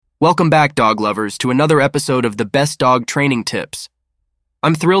Welcome back, dog lovers, to another episode of the Best Dog Training Tips.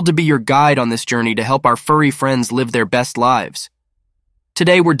 I'm thrilled to be your guide on this journey to help our furry friends live their best lives.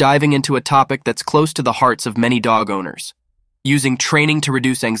 Today, we're diving into a topic that's close to the hearts of many dog owners: using training to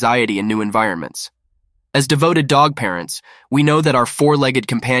reduce anxiety in new environments. As devoted dog parents, we know that our four-legged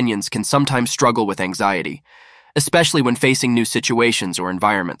companions can sometimes struggle with anxiety, especially when facing new situations or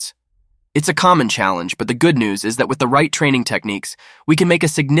environments. It's a common challenge, but the good news is that with the right training techniques, we can make a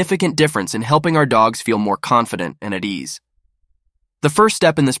significant difference in helping our dogs feel more confident and at ease. The first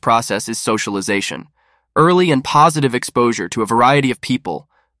step in this process is socialization. Early and positive exposure to a variety of people,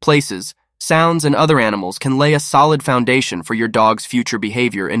 places, sounds, and other animals can lay a solid foundation for your dog's future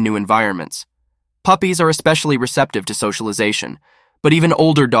behavior in new environments. Puppies are especially receptive to socialization, but even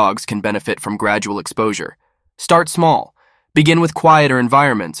older dogs can benefit from gradual exposure. Start small. Begin with quieter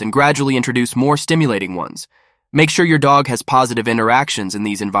environments and gradually introduce more stimulating ones. Make sure your dog has positive interactions in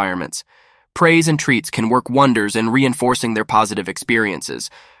these environments. Praise and treats can work wonders in reinforcing their positive experiences.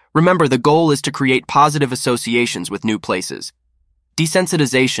 Remember, the goal is to create positive associations with new places.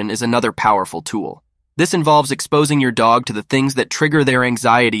 Desensitization is another powerful tool. This involves exposing your dog to the things that trigger their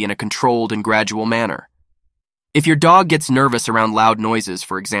anxiety in a controlled and gradual manner. If your dog gets nervous around loud noises,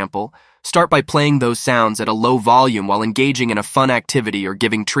 for example, start by playing those sounds at a low volume while engaging in a fun activity or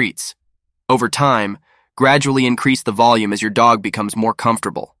giving treats. Over time, gradually increase the volume as your dog becomes more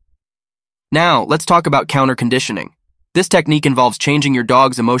comfortable. Now, let's talk about counter-conditioning. This technique involves changing your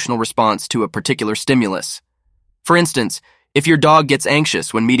dog's emotional response to a particular stimulus. For instance, if your dog gets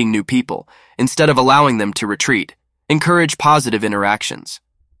anxious when meeting new people, instead of allowing them to retreat, encourage positive interactions.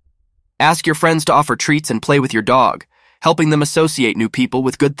 Ask your friends to offer treats and play with your dog, helping them associate new people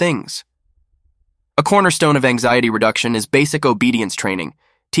with good things. A cornerstone of anxiety reduction is basic obedience training.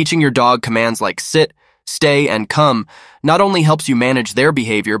 Teaching your dog commands like sit, stay, and come not only helps you manage their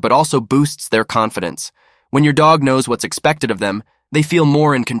behavior but also boosts their confidence. When your dog knows what's expected of them, they feel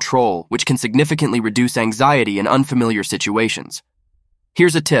more in control, which can significantly reduce anxiety in unfamiliar situations.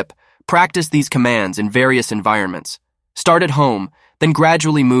 Here's a tip: practice these commands in various environments. Start at home, then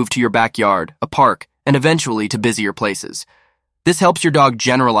gradually move to your backyard, a park, and eventually to busier places. This helps your dog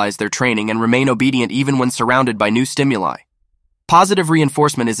generalize their training and remain obedient even when surrounded by new stimuli. Positive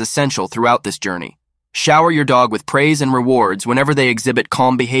reinforcement is essential throughout this journey. Shower your dog with praise and rewards whenever they exhibit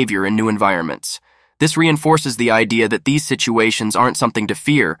calm behavior in new environments. This reinforces the idea that these situations aren't something to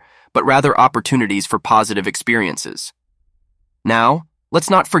fear, but rather opportunities for positive experiences. Now, let's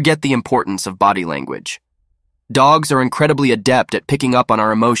not forget the importance of body language. Dogs are incredibly adept at picking up on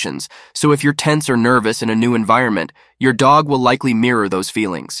our emotions, so if you're tense or nervous in a new environment, your dog will likely mirror those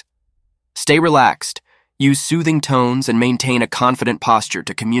feelings. Stay relaxed, use soothing tones, and maintain a confident posture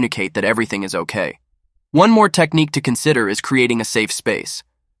to communicate that everything is okay. One more technique to consider is creating a safe space.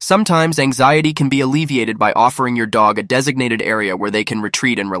 Sometimes anxiety can be alleviated by offering your dog a designated area where they can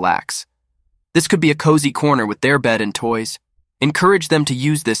retreat and relax. This could be a cozy corner with their bed and toys. Encourage them to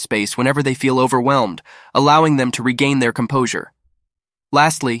use this space whenever they feel overwhelmed, allowing them to regain their composure.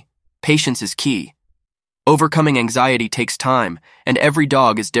 Lastly, patience is key. Overcoming anxiety takes time, and every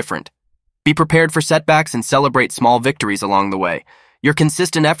dog is different. Be prepared for setbacks and celebrate small victories along the way. Your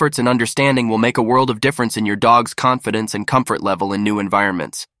consistent efforts and understanding will make a world of difference in your dog's confidence and comfort level in new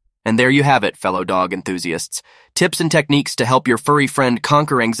environments. And there you have it, fellow dog enthusiasts. Tips and techniques to help your furry friend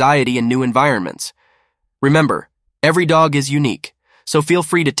conquer anxiety in new environments. Remember, every dog is unique, so feel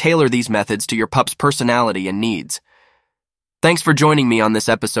free to tailor these methods to your pup's personality and needs. Thanks for joining me on this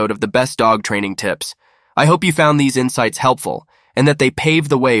episode of the Best Dog Training Tips. I hope you found these insights helpful and that they pave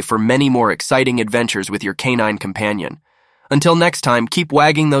the way for many more exciting adventures with your canine companion. Until next time, keep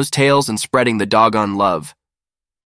wagging those tails and spreading the doggone love.